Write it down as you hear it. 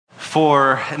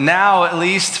For now, at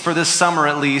least, for this summer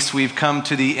at least, we've come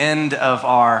to the end of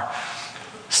our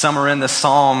Summer in the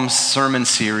Psalms sermon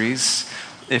series.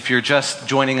 If you're just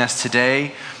joining us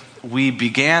today, we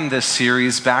began this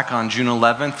series back on June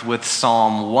 11th with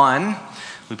Psalm 1.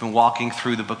 We've been walking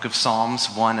through the book of Psalms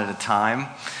one at a time,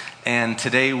 and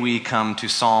today we come to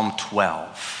Psalm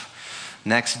 12.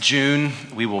 Next June,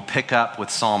 we will pick up with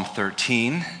Psalm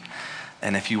 13.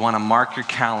 And if you want to mark your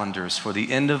calendars for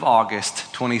the end of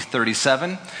August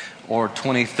 2037 or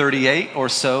 2038 or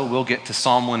so, we'll get to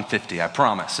Psalm 150, I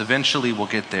promise. Eventually we'll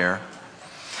get there.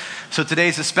 So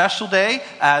today's a special day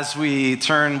as we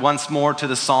turn once more to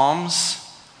the Psalms.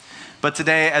 But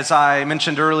today, as I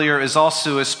mentioned earlier, is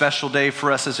also a special day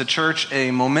for us as a church, a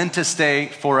momentous day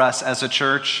for us as a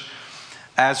church,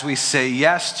 as we say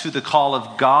yes to the call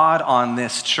of God on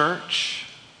this church.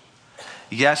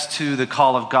 Yes to the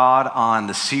call of God on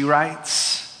the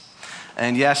Seawrights,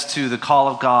 and yes to the call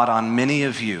of God on many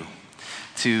of you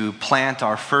to plant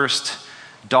our first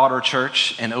daughter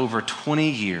church in over 20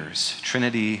 years,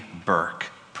 Trinity Burke.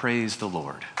 Praise the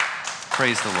Lord.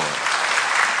 Praise the Lord.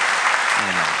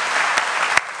 Amen.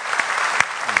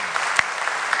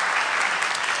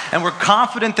 And we're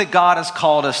confident that God has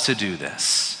called us to do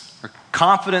this. We're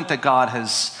confident that God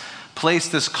has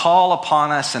placed this call upon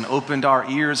us and opened our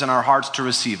ears and our hearts to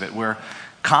receive it. We're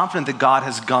confident that God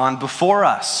has gone before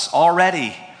us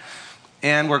already.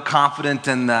 And we're confident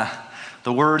in the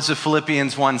words of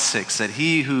Philippians 1:6, that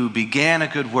he who began a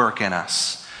good work in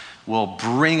us will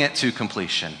bring it to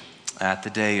completion at the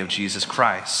day of Jesus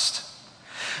Christ.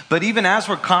 But even as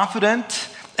we're confident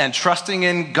and trusting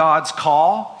in God's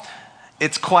call,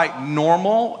 it's quite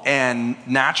normal and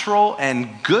natural and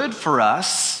good for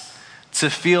us to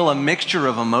feel a mixture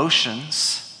of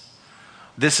emotions.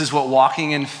 This is what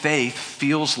walking in faith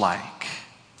feels like.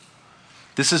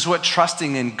 This is what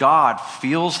trusting in God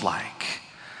feels like.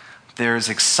 There's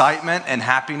excitement and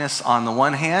happiness on the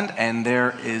one hand, and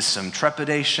there is some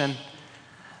trepidation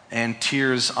and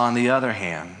tears on the other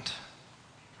hand.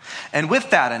 And with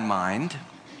that in mind,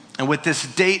 and with this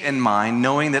date in mind,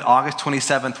 knowing that August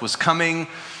 27th was coming,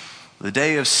 the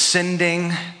day of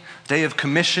sending, day of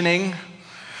commissioning,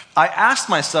 I asked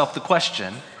myself the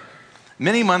question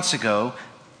many months ago,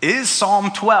 is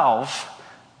Psalm 12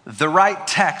 the right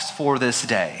text for this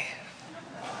day?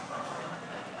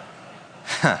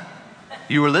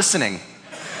 You were listening.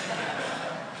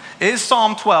 Is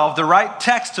Psalm 12 the right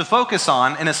text to focus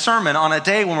on in a sermon on a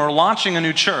day when we're launching a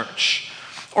new church?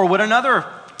 Or would another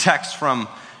text from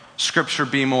Scripture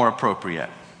be more appropriate?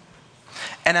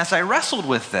 And as I wrestled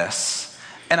with this,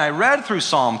 and I read through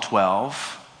Psalm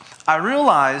 12, I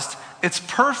realized it's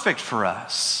perfect for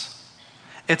us.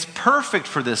 It's perfect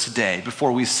for this day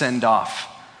before we send off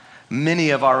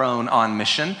many of our own on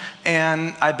mission,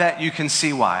 and I bet you can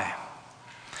see why.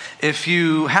 If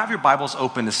you have your Bibles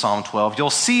open to Psalm 12, you'll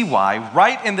see why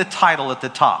right in the title at the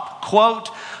top.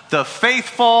 Quote, "The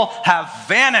faithful have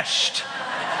vanished."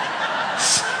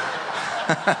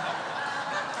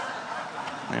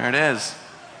 There it is.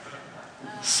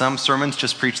 Some sermons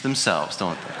just preach themselves,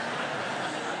 don't they?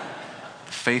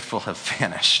 Faithful have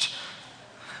vanished.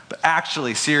 But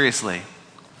actually, seriously,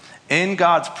 in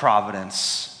God's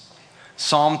providence,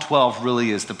 Psalm 12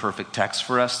 really is the perfect text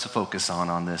for us to focus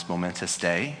on this momentous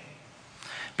day,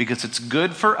 because it's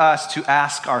good for us to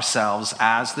ask ourselves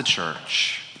as the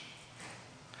church,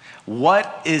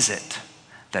 what is it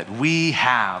that we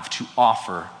have to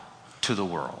offer to the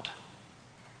world?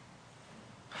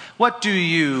 What do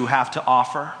you have to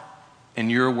offer in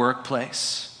your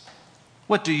workplace?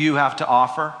 What do you have to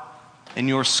offer in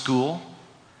your school?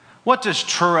 What does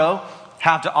Truro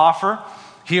have to offer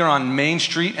here on Main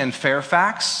Street in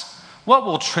Fairfax? What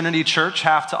will Trinity Church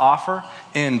have to offer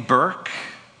in Burke?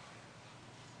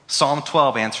 Psalm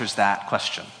 12 answers that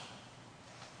question.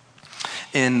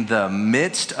 In the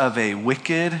midst of a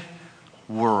wicked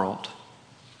world,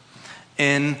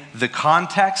 in the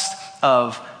context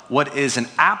of what is an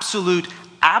absolute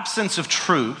absence of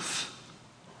truth,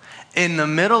 in the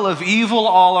middle of evil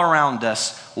all around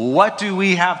us, what do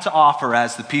we have to offer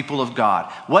as the people of God?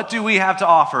 What do we have to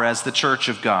offer as the church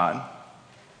of God?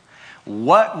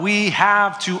 What we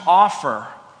have to offer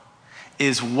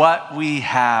is what we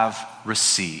have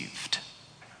received.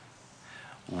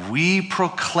 We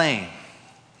proclaim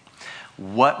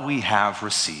what we have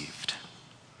received.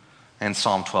 And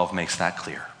Psalm 12 makes that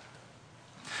clear.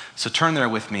 So turn there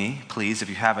with me, please, if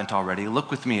you haven't already. Look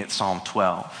with me at Psalm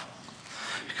 12.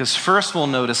 Because first we'll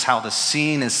notice how the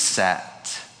scene is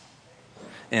set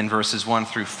in verses 1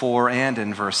 through 4 and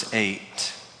in verse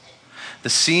 8. The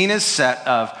scene is set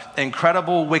of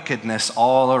incredible wickedness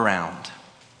all around.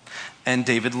 And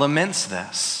David laments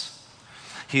this.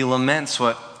 He laments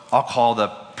what I'll call the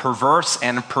perverse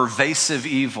and pervasive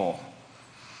evil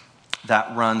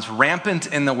that runs rampant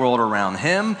in the world around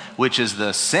him, which is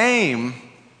the same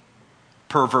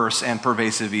perverse and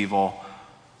pervasive evil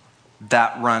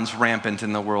that runs rampant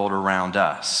in the world around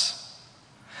us.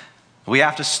 We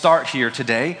have to start here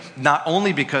today, not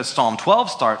only because Psalm 12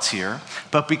 starts here,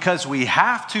 but because we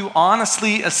have to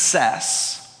honestly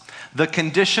assess the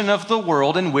condition of the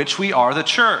world in which we are the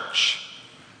church.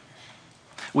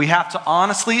 We have to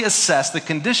honestly assess the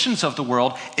conditions of the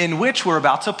world in which we're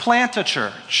about to plant a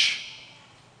church.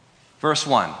 Verse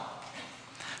 1,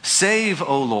 "Save,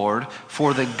 O Lord,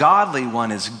 for the godly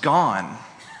one is gone,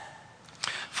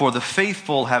 for the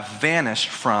faithful have vanished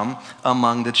from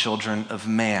among the children of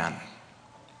man."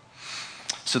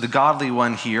 So the godly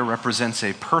one here represents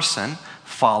a person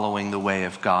following the way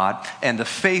of God, and the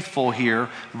faithful here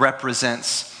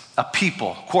represents a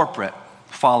people, corporate,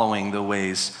 following the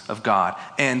ways of God.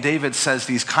 And David says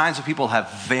these kinds of people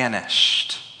have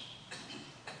vanished.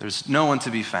 There's no one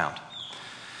to be found.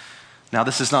 Now,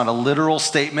 this is not a literal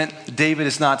statement. David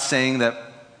is not saying that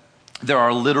there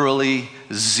are literally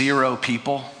 0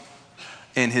 people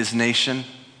in his nation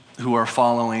who are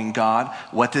following God.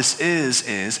 What this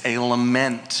is a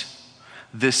lament.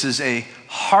 This is a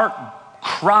heart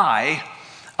cry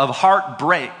of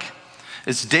heartbreak.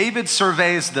 As David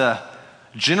surveys the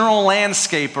general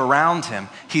landscape around him,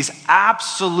 he's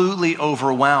absolutely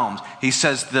overwhelmed. He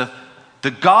says the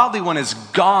godly one is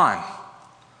gone.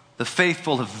 The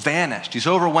faithful have vanished. He's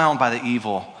overwhelmed by the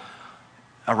evil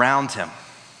around him.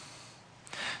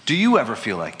 Do you ever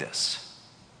feel like this?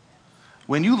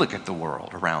 When you look at the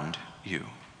world around you,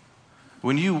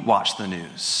 when you watch the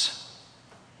news,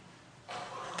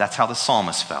 that's how the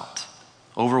psalmist felt,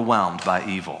 overwhelmed by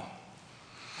evil.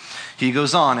 He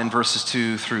goes on in verses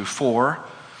 2 through 4,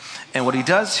 and what he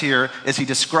does here is he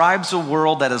describes a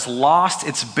world that has lost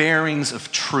its bearings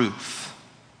of truth.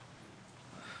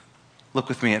 Look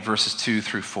with me at verses 2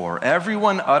 through 4.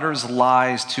 "Everyone utters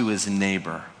lies to his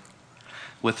neighbor.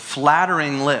 With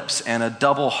flattering lips and a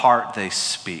double heart they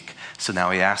speak." So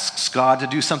now he asks God to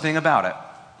do something about it.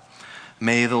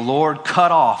 "May the Lord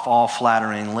cut off all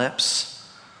flattering lips,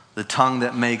 the tongue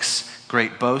that makes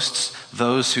great boasts,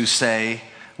 those who say,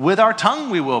 'With our tongue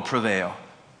we will prevail.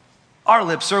 Our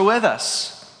lips are with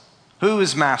us. Who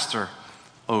is master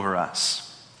over us?'"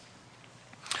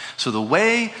 So the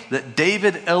way that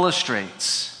David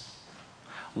illustrates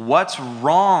what's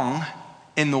wrong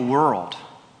in the world,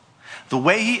 the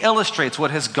way he illustrates what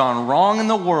has gone wrong in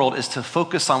the world, is to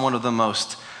focus on one of the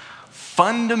most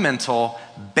fundamental,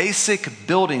 basic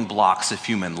building blocks of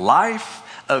human life,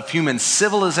 of human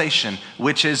civilization,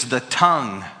 which is the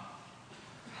tongue,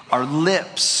 our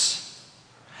lips,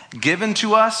 given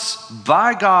to us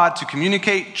by God to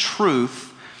communicate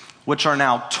truth, which are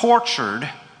now tortured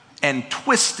and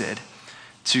twisted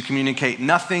to communicate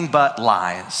nothing but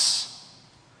lies.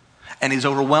 And he's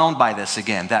overwhelmed by this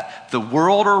again, that the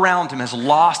world around him has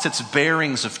lost its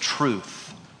bearings of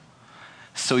truth.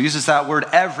 So he uses that word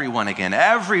everyone again.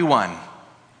 Everyone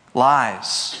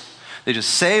lies. They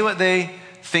just say what they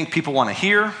think people want to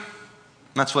hear.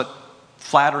 That's what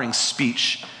flattering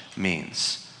speech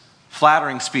means.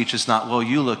 Flattering speech is not, "Well,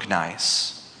 you look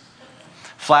nice."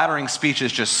 Flattering speech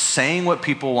is just saying what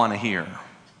people want to hear.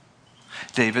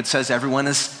 David says everyone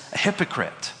is a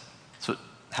hypocrite. That's what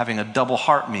having a double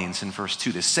heart means in verse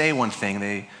 2. They say one thing,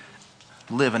 they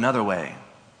live another way.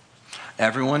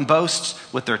 Everyone boasts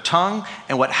with their tongue,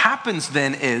 and what happens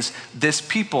then is this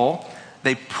people,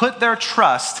 they put their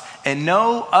trust in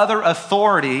no other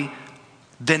authority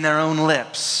than their own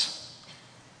lips.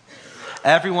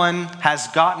 Everyone has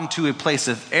gotten to a place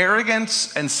of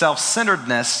arrogance and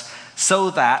self-centeredness so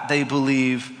that they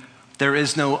believe there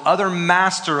is no other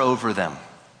master over them.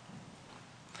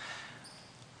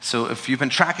 So if you've been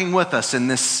tracking with us in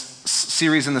this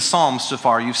series in the Psalms so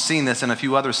far, you've seen this in a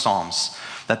few other Psalms,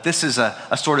 that this is a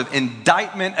sort of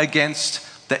indictment against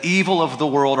the evil of the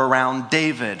world around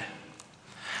David.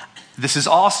 This is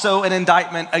also an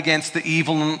indictment against the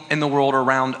evil in the world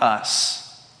around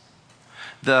us.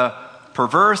 The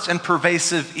perverse and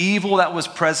pervasive evil that was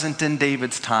present in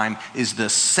David's time is the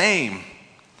same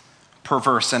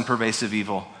perverse and pervasive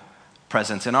evil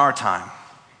present in our time.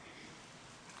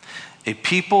 A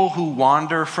people who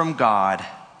wander from God,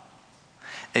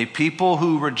 a people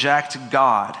who reject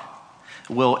God,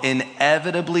 will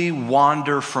inevitably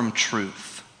wander from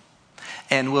truth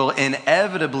and will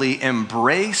inevitably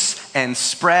embrace and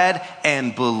spread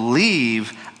and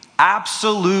believe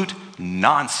absolute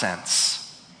nonsense.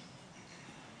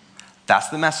 That's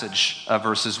the message of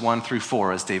verses 1 through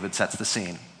 4 as David sets the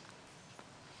scene.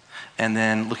 And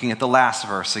then looking at the last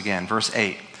verse again, verse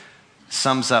 8,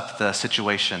 sums up the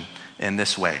situation in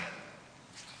this way.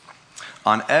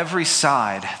 On every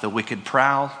side the wicked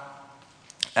prowl,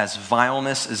 as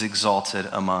vileness is exalted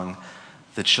among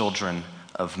the children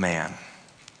of man.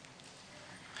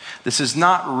 This is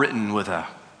not written with an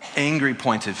angry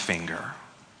pointed finger.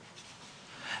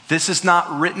 This is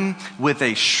not written with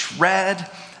a shred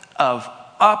of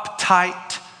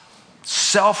uptight,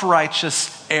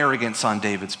 self-righteous arrogance on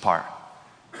David's part.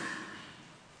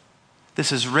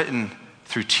 This is written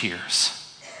through tears.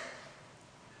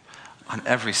 On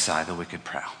every side the wicked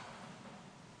prowl,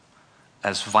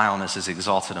 as vileness is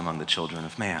exalted among the children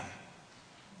of man.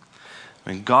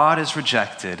 When God is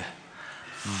rejected,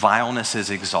 vileness is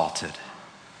exalted.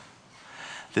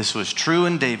 This was true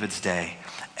in David's day,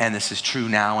 and this is true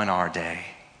now in our day.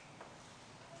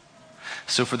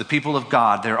 So for the people of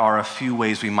God, there are a few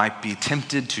ways we might be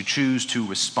tempted to choose to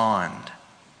respond.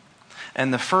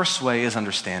 And the first way is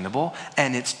understandable,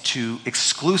 and it's to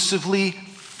exclusively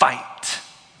fight.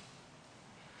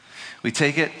 We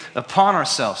take it upon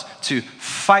ourselves to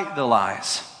fight the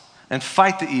lies and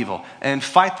fight the evil and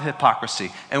fight the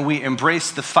hypocrisy, and we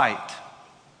embrace the fight.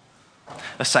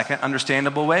 A second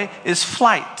understandable way is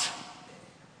flight.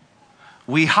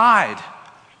 We hide.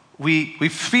 We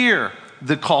fear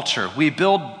the culture. We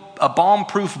build a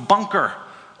bomb-proof bunker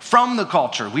from the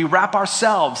culture. We wrap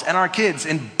ourselves and our kids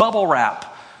in bubble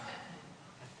wrap,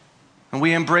 and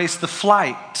we embrace the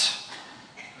flight.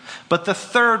 But the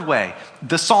third way,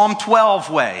 the Psalm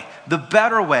 12 way, the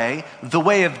better way, the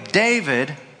way of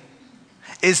David,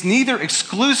 is neither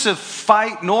exclusive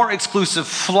fight nor exclusive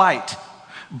flight,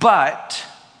 but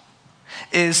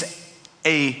is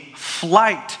a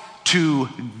flight to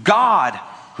God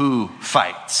who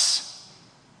fights.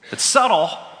 It's subtle,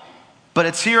 but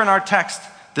it's here in our text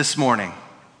this morning.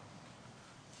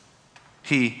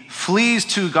 He flees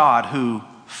to God who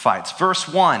fights. Verse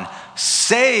 1,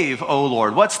 save, O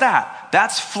Lord. What's that?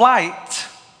 That's flight.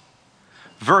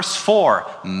 Verse 4,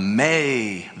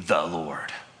 may the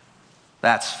Lord.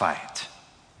 That's fight.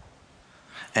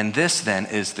 And this then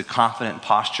is the confident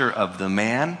posture of the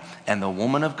man and the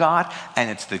woman of God, and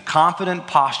it's the confident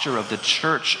posture of the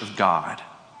church of God.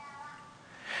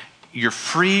 You're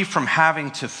free from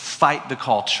having to fight the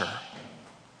culture.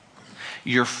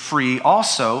 You're free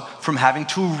also from having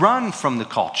to run from the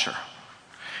culture.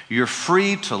 You're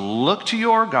free to look to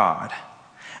your God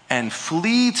and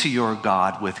flee to your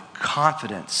God with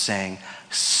confidence, saying,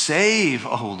 save,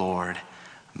 O Lord,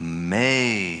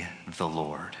 may the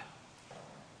Lord.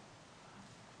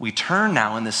 We turn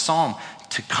now in this psalm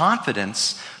to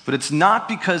confidence, but it's not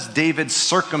because David's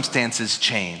circumstances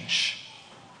change.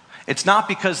 It's not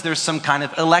because there's some kind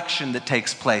of election that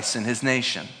takes place in his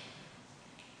nation.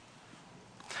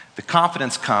 The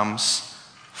confidence comes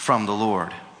from the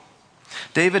Lord.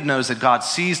 David knows that God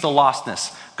sees the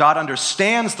lostness. God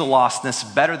understands the lostness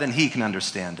better than he can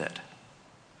understand it.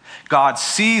 God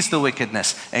sees the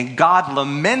wickedness, and God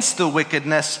laments the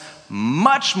wickedness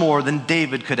much more than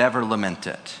David could ever lament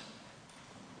it.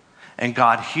 And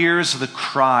God hears the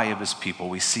cry of his people.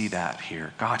 We see that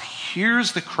here. God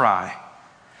hears the cry,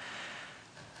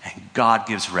 and God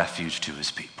gives refuge to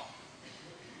his people.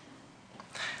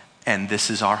 And this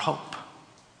is our hope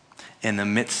in the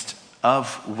midst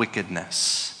of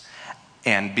wickedness.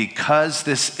 And because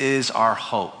this is our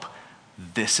hope,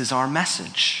 this is our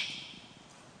message.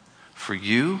 For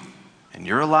you, in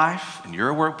your life, in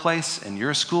your workplace, in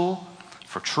your school,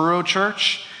 for Truro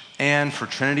Church, and for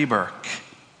Trinity Burke,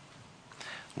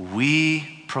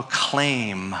 we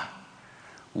proclaim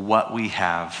what we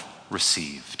have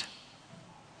received.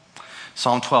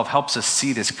 Psalm 12 helps us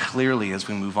see this clearly as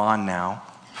we move on now.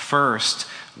 First,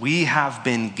 we have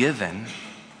been given,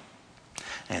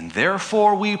 and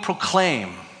therefore we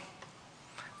proclaim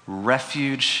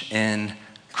refuge in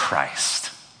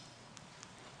Christ.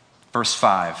 Verse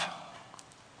 5.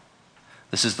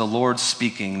 This is the Lord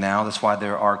speaking now. That's why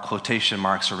there are quotation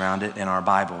marks around it in our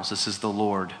Bibles. This is the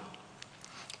Lord.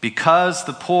 Because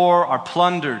the poor are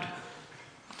plundered,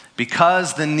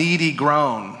 because the needy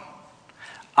groan,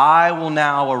 I will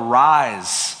now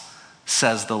arise,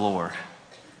 says the Lord.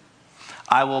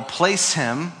 I will place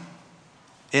him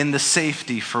in the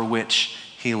safety for which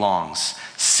he longs.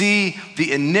 See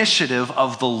the initiative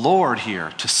of the Lord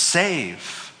here to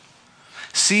save.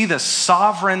 See the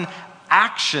sovereign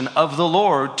action of the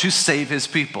Lord to save his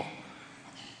people.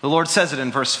 The Lord says it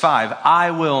in verse 5,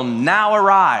 I will now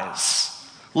arise.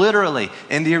 Literally,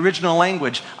 in the original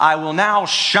language, I will now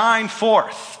shine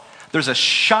forth. There's a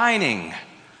shining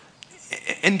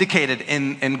indicated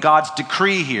in God's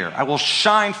decree here. I will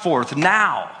shine forth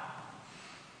now.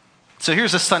 So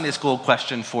here's a Sunday school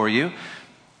question for you.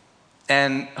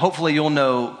 And hopefully you'll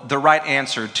know the right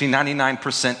answer to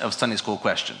 99% of Sunday school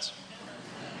questions.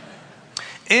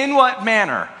 In what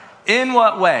manner, in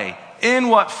what way, in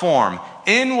what form,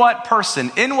 in what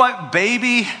person, in what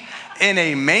baby, in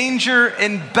a manger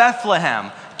in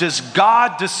Bethlehem, does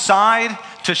God decide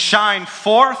to shine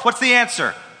forth? What's the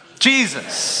answer?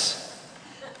 Jesus.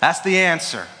 That's the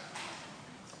answer.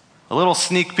 A little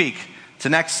sneak peek to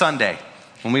next Sunday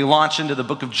when we launch into the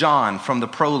book of John from the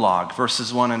prologue,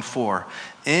 verses 1 and 4.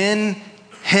 In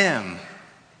him,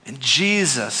 in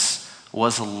Jesus,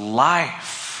 was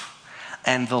life.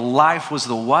 And the life was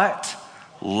the what?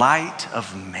 Light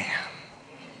of man.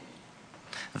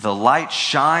 The light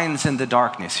shines in the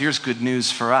darkness. Here's good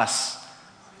news for us.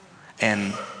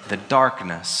 And the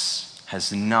darkness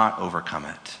has not overcome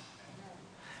it.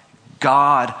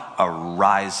 God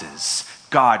arises.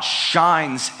 God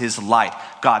shines his light.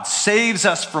 God saves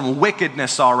us from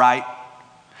wickedness, all right?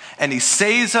 And he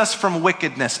saves us from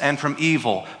wickedness and from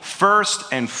evil, first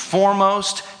and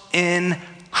foremost in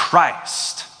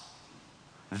Christ.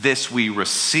 This we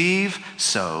receive,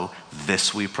 so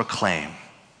this we proclaim.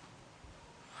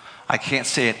 I can't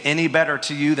say it any better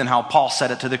to you than how Paul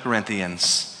said it to the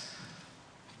Corinthians.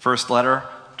 First letter,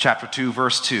 chapter 2,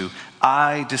 verse 2.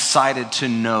 I decided to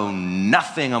know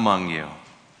nothing among you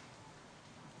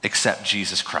except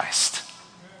Jesus Christ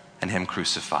and him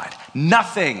crucified.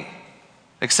 Nothing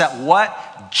except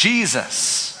what?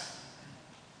 Jesus.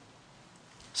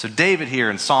 So David here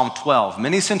in Psalm 12,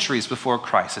 many centuries before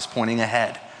Christ, is pointing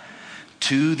ahead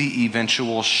to the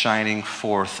eventual shining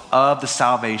forth of the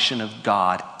salvation of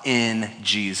God in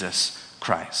Jesus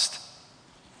Christ.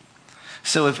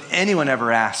 So if anyone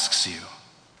ever asks you,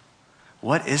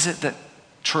 what is it that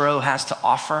Truro has to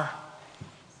offer?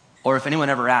 Or if anyone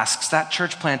ever asks, that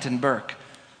church plant in Burke,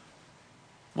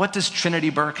 what does Trinity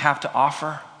Burke have to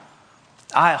offer?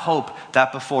 I hope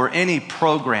that before any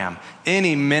program,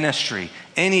 any ministry,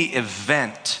 any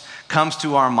event comes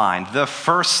to our mind, the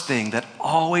first thing that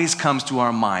always comes to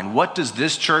our mind, what does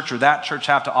this church or that church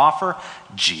have to offer?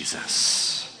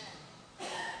 Jesus.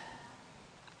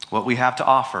 What we have to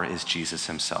offer is Jesus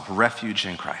himself, refuge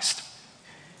in Christ.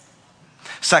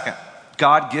 Second,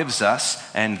 God gives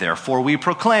us, and therefore we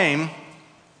proclaim,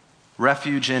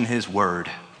 refuge in his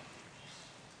word.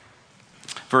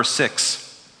 Verse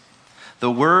 6,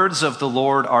 the words of the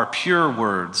Lord are pure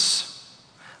words,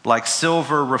 like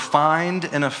silver refined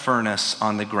in a furnace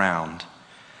on the ground,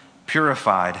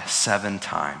 purified 7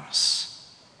 times.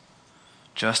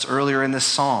 Just earlier in this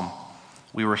psalm,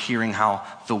 we were hearing how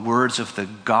the words of the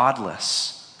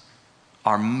godless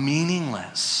are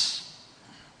meaningless.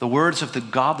 The words of the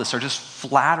godless are just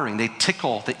flattering. They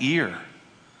tickle the ear.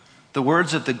 The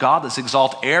words of the godless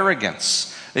exalt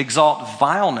arrogance, exalt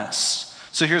vileness.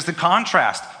 So here's the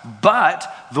contrast. But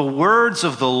the words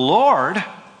of the Lord,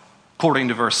 according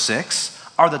to verse 6,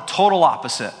 are the total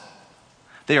opposite.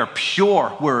 They are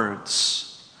pure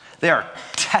words. They are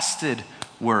tested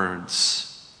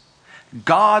words.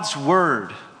 God's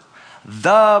word,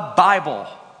 the Bible,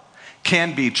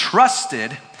 can be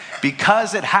trusted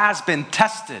because it has been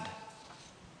tested.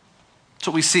 That's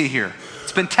what we see here.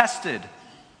 It's been tested.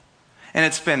 And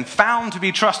it's been found to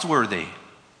be trustworthy.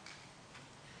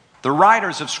 The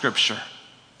writers of Scripture,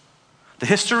 the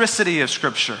historicity of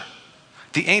Scripture,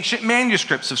 the ancient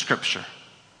manuscripts of Scripture,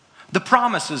 the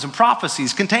promises and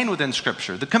prophecies contained within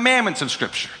Scripture, the commandments of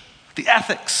Scripture, the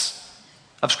ethics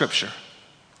of Scripture.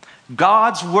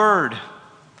 God's word,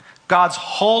 God's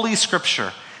holy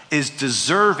Scripture is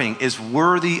deserving, is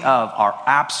worthy of our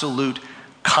absolute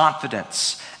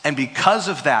confidence. And because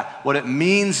of that, what it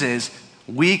means is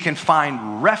we can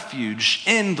find refuge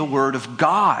in the Word of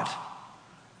God.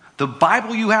 The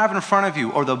Bible you have in front of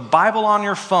you, or the Bible on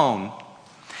your phone,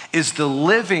 is the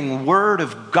living Word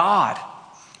of God.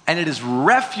 And it is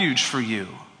refuge for you.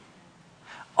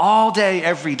 All day,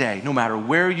 every day, no matter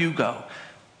where you go.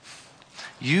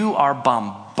 You are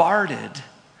bombarded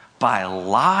by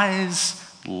lies,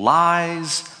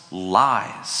 lies,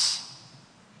 lies.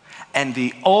 And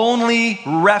the only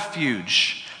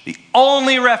refuge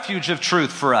of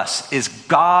truth for us is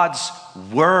God's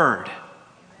word.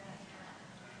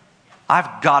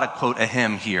 I've got to quote a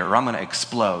hymn here or I'm going to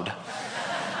explode.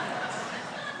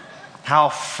 How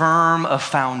firm a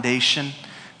foundation,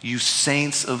 you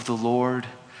saints of the Lord,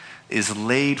 is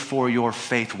laid for your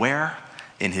faith. Where?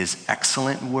 In his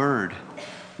excellent word.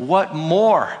 What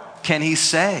more can he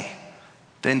say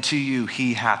than to you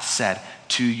he hath said,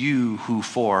 to you who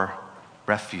for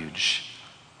refuge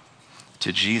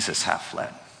to Jesus have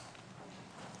fled?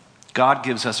 God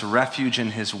gives us refuge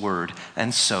in his word,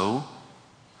 and so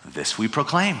this we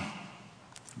proclaim.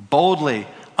 boldly,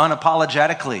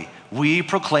 unapologetically, we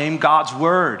proclaim God's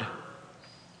word.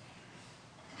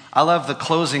 I love the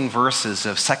closing verses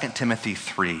of 2 Timothy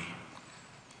 3.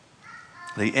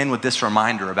 They end with this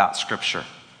reminder about Scripture.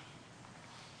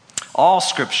 All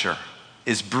Scripture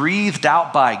is breathed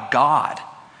out by God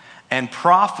and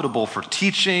profitable for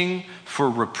teaching, for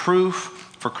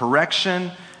reproof, for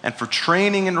correction, and for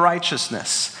training in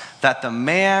righteousness, that the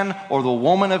man or the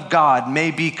woman of God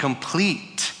may be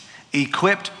complete,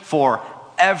 equipped for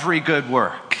every good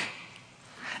work.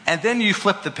 And then you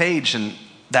flip the page in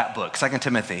that book, 2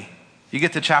 Timothy. You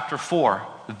get to chapter 4,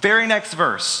 the very next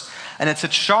verse, and it's a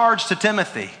charge to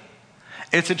Timothy.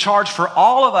 It's a charge for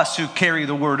all of us who carry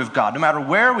the word of God, no matter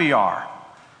where we are.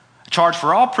 A charge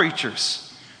for all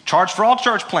preachers, a charge for all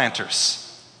church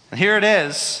planters. And here it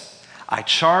is. I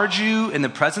charge you in the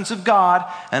presence of God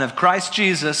and of Christ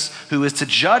Jesus, who is to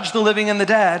judge the living and the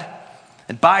dead,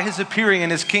 and by his appearing in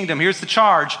his kingdom, here's the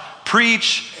charge: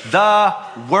 preach the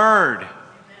word.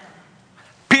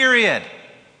 Period.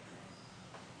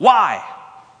 Why?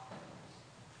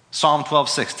 Psalm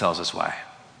 12:6 tells us why.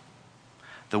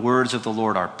 The words of the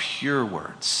Lord are pure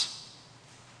words,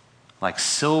 like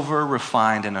silver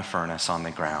refined in a furnace on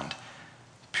the ground,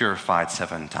 purified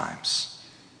 7 times.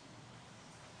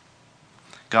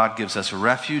 God gives us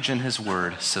refuge in his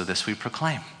word, so this we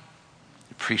proclaim.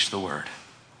 We preach the word.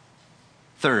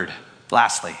 Third,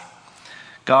 lastly,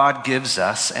 God gives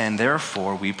us, and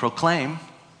therefore we proclaim,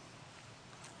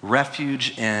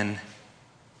 refuge in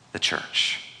the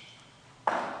church.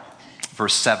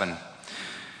 Verse 7,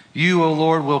 you, O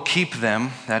Lord, will keep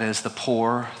them, that is the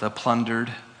poor, the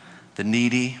plundered, the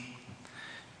needy.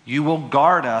 You will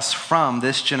guard us from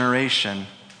this generation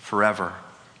forever.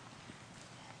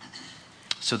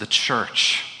 So the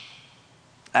church,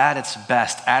 at its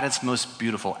best, at its most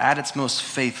beautiful, at its most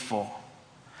faithful,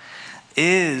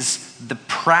 is the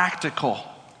practical,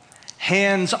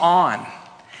 hands-on,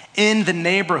 in the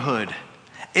neighborhood,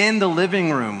 in the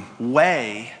living room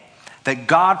way that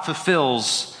God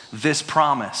fulfills this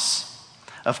promise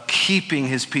of keeping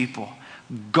his people,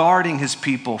 guarding his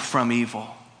people from evil.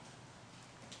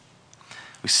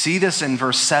 We see this in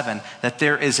verse 7, that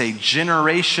there is a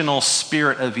generational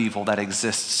spirit of evil that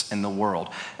exists in the world.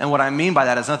 And what I mean by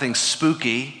that is nothing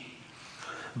spooky,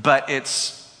 but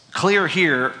it's clear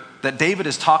here that David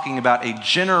is talking about a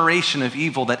generation of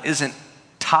evil that isn't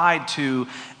tied to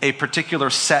a particular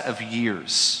set of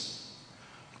years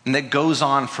and that goes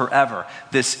on forever.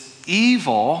 This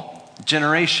evil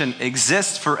generation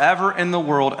exists forever in the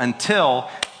world until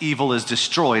evil is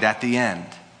destroyed at the end.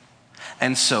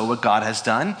 And so what God has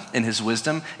done in his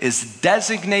wisdom is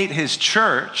designate his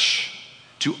church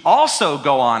to also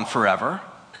go on forever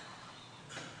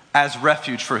as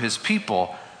refuge for his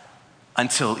people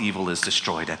until evil is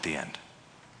destroyed at the end.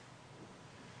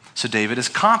 So David is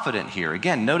confident here.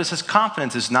 Again, notice his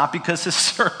confidence is not because his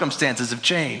circumstances have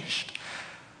changed.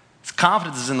 His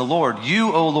confidence is in the Lord.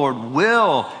 You, O Lord,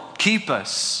 will keep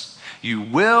us. You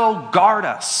will guard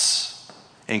us.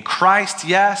 In Christ,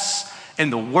 yes. In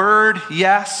the word,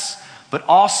 yes. But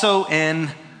also in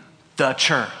the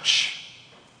church.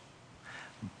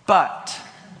 But,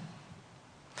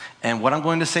 and what I'm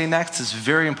going to say next is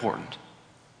very important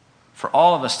for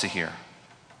all of us to hear.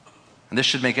 And this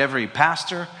should make every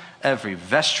pastor, every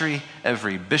vestry,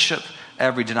 every bishop,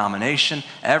 every denomination,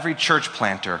 every church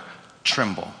planter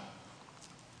tremble.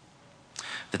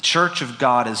 The church of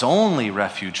God is only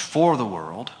refuge for the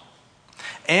world,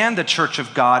 and the church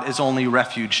of God is only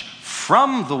refuge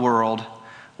from the world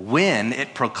when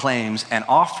it proclaims and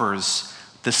offers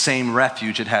the same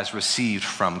refuge it has received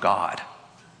from God.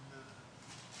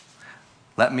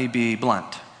 Let me be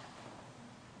blunt.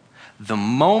 The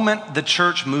moment the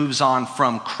church moves on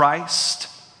from Christ,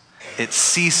 it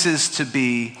ceases to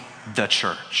be the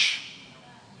church.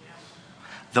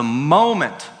 The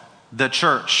moment the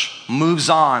church moves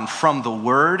on from the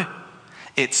word,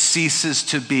 it ceases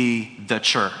to be the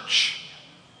church.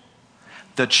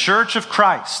 The church of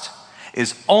Christ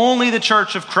is only the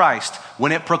church of Christ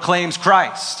when it proclaims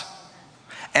Christ.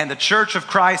 And the church of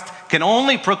Christ can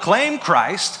only proclaim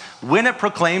Christ when it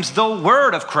proclaims the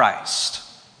word of Christ.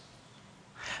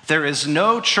 There is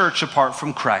no church apart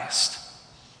from Christ,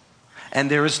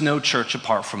 and there is no church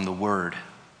apart from the word.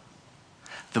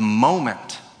 The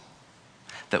moment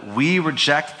that we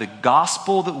reject the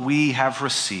gospel that we have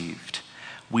received,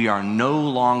 we are no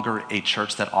longer a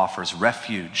church that offers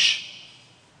refuge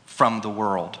from the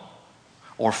world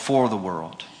or for the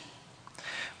world.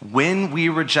 When we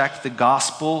reject the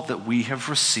gospel that we have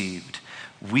received,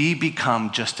 we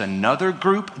become just another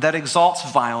group that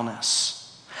exalts vileness,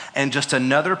 and just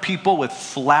another people with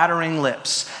flattering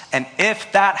lips. And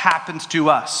if that happens to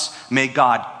us, may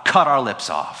God cut our lips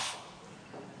off.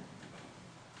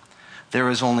 There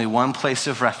is only one place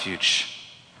of refuge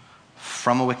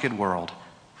from a wicked world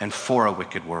and for a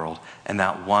wicked world, and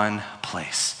that one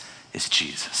place is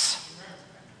Jesus.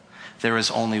 There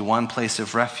is only one place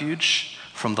of refuge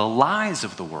from the lies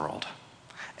of the world,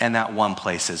 and that one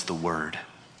place is the Word.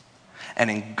 And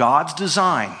in God's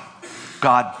design,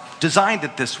 God designed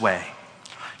it this way.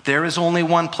 There is only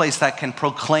one place that can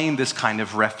proclaim this kind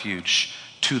of refuge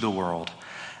to the world,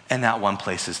 and that one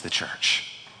place is the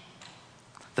church,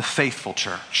 the faithful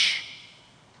church.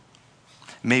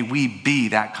 May we be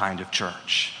that kind of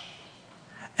church,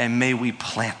 and may we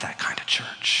plant that kind of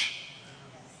church.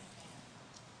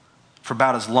 For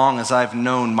about as long as I've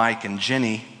known Mike and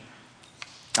Jenny,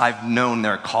 I've known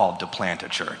they're called to plant a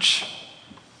church.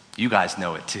 You guys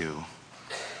know it too.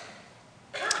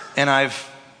 And I've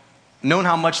known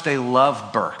how much they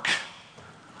love Burke.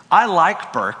 I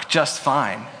like Burke just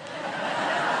fine.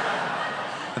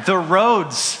 The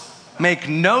roads make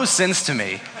no sense to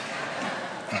me.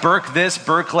 Burke this,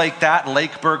 Burke Lake that,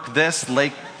 Lake Burke this,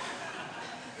 Lake.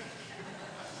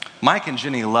 Mike and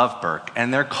Jenny love Burke,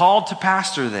 and they're called to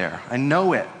pastor there. I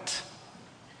know it.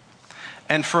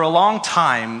 And for a long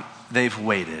time, they've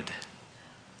waited.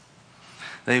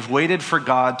 They've waited for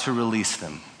God to release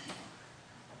them.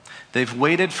 They've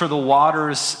waited for the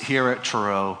waters here at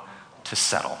Truro to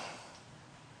settle.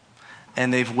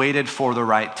 And they've waited for the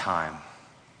right time.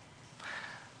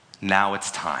 Now it's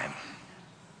time.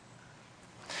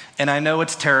 And I know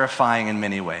it's terrifying in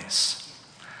many ways,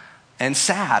 and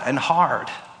sad and hard.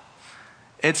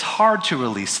 It's hard to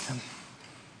release them.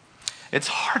 It's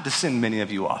hard to send many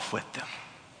of you off with them.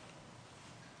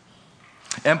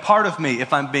 And part of me,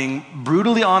 if I'm being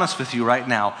brutally honest with you right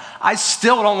now, I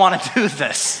still don't want to do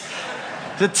this.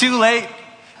 Is it too late?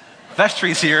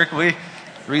 Vestry's here. Can we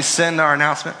rescind our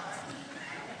announcement?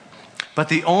 But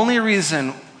the only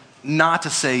reason not to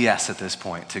say yes at this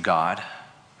point to God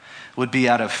would be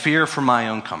out of fear for my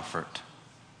own comfort,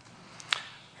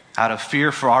 out of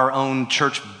fear for our own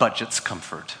church budget's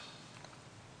comfort,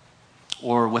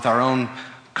 or with our own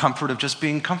comfort of just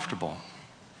being comfortable.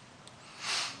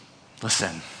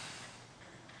 Listen,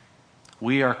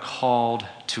 we are called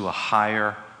to a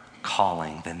higher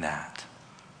calling than that.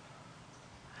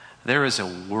 There is a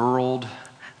world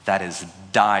that is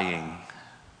dying.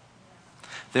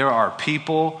 There are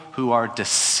people who are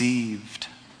deceived.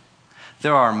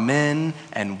 There are men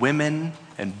and women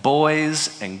and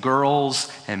boys and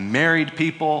girls and married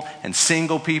people and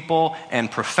single people and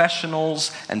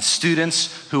professionals and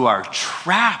students who are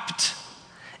trapped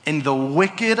in the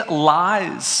wicked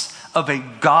lies of a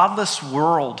godless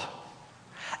world.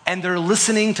 And they're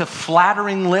listening to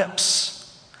flattering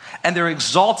lips, and they're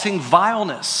exalting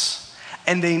vileness,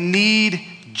 and they need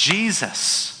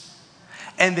Jesus,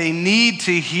 and they need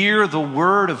to hear the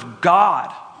word of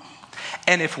God.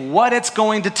 And if what it's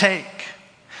going to take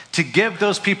to give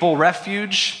those people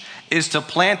refuge is to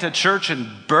plant a church in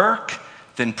Burke,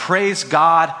 then praise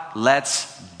God,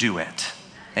 let's do it.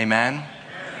 Amen?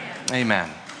 Amen. Amen.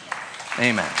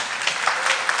 Amen.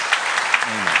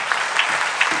 Amen.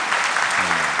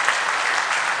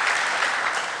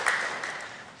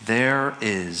 There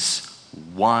is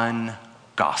one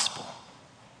gospel.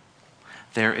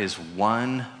 There is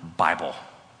one Bible.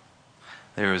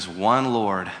 There is one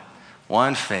Lord,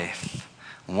 one faith,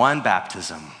 one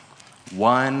baptism,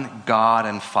 one God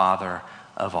and Father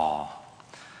of all.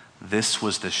 This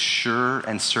was the sure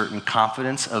and certain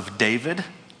confidence of David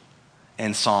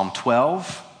in Psalm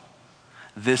 12.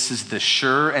 This is the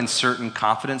sure and certain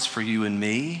confidence for you and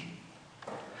me.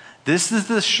 This is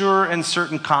the sure and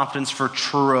certain confidence for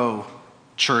Truro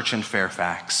Church in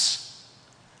Fairfax.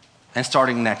 And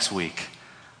starting next week,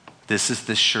 this is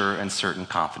the sure and certain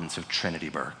confidence of Trinity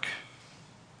Burke.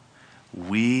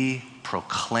 We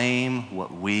proclaim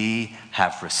what we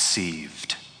have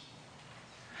received.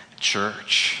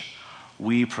 Church,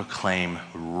 we proclaim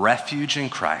refuge in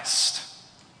Christ.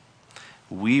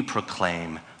 We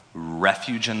proclaim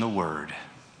refuge in the Word.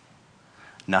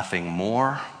 Nothing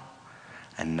more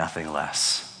and nothing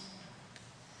less.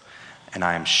 And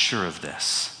I am sure of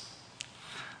this,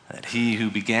 that he who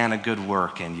began a good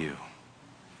work in you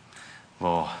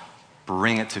will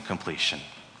bring it to completion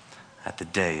at the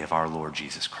day of our Lord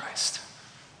Jesus Christ.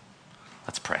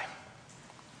 Let's pray.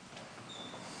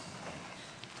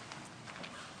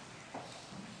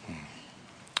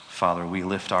 Father, we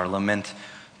lift our lament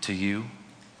to you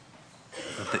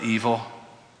of the evil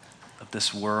of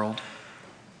this world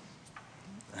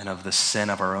and of the sin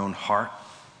of our own heart,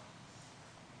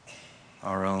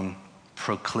 our own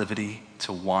proclivity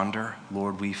to wander.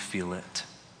 Lord, we feel it,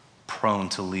 prone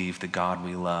to leave the God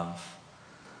we love.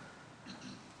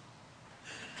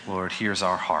 Lord, here's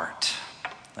our heart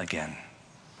again.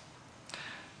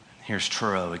 Here's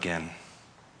Truro again.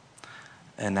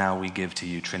 And now we give to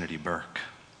you Trinity Burke.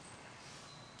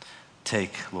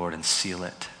 Take, Lord, and seal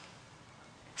it.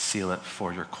 Seal it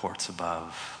for your courts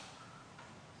above,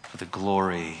 for the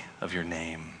glory of your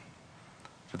name,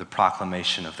 for the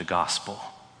proclamation of the gospel,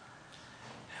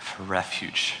 for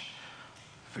refuge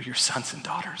for your sons and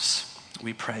daughters.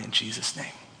 We pray in Jesus'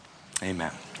 name.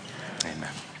 Amen.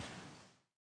 Amen.